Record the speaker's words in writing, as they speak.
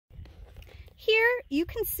Here you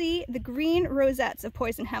can see the green rosettes of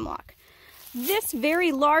poison hemlock. This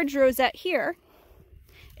very large rosette here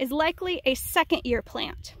is likely a second-year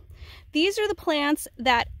plant. These are the plants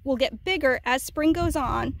that will get bigger as spring goes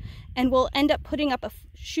on and will end up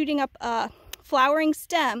shooting up a flowering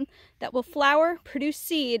stem that will flower, produce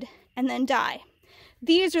seed, and then die.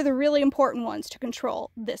 These are the really important ones to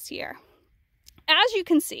control this year. As you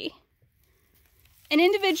can see, an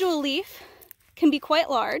individual leaf can be quite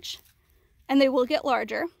large, and they will get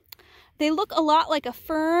larger. They look a lot like a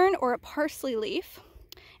fern or a parsley leaf.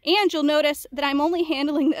 And you'll notice that I'm only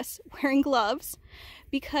handling this wearing gloves,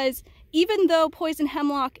 because even though poison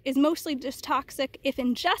hemlock is mostly just toxic if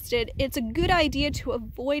ingested, it's a good idea to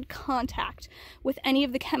avoid contact with any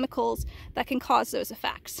of the chemicals that can cause those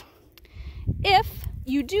effects. If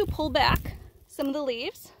you do pull back some of the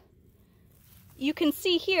leaves, you can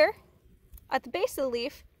see here at the base of the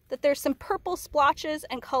leaf that there's some purple splotches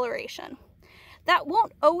and coloration. That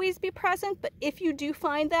won't always be present, but if you do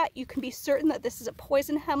find that, you can be certain that this is a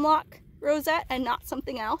poison hemlock rosette and not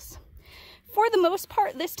something else. For the most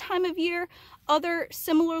part, this time of year, other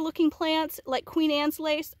similar looking plants like Queen Anne's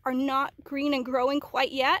lace are not green and growing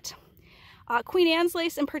quite yet. Queen Anne's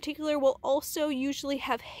lace in particular will also usually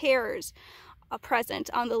have hairs present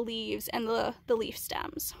on the leaves and the leaf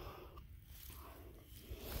stems.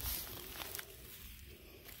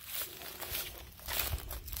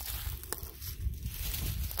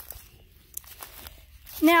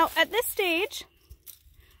 Now, at this stage,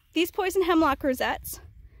 these poison hemlock rosettes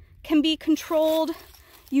can be controlled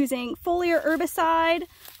using foliar herbicide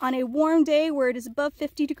on a warm day where it is above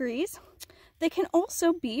 50 degrees. They can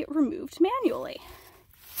also be removed manually.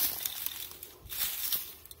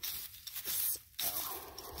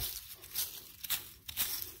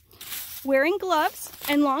 Wearing gloves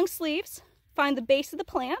and long sleeves, find the base of the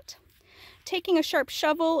plant. Taking a sharp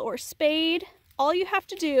shovel or spade, all you have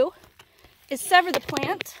to do is sever the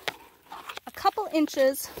plant a couple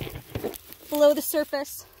inches below the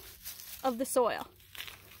surface of the soil.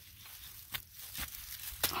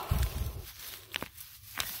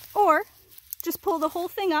 Or just pull the whole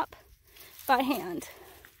thing up by hand.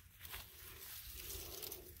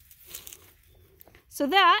 So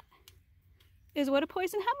that is what a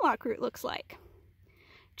poison hemlock root looks like.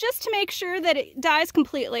 Just to make sure that it dies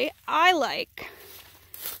completely, I like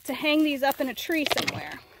to hang these up in a tree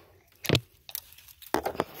somewhere,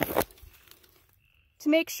 to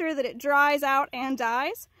make sure that it dries out and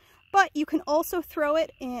dies. But you can also throw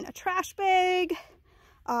it in a trash bag,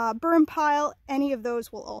 burn pile, any of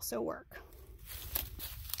those will also work.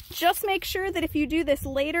 Just make sure that if you do this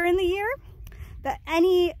later in the year, that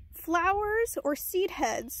any flowers or seed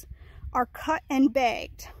heads are cut and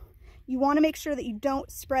bagged. You want to make sure that you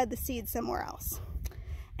don't spread the seed somewhere else.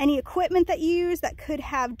 Any equipment that you use that could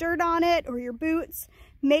have dirt on it, or your boots,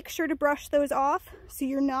 make sure to brush those off so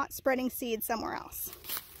you're not spreading seed somewhere else.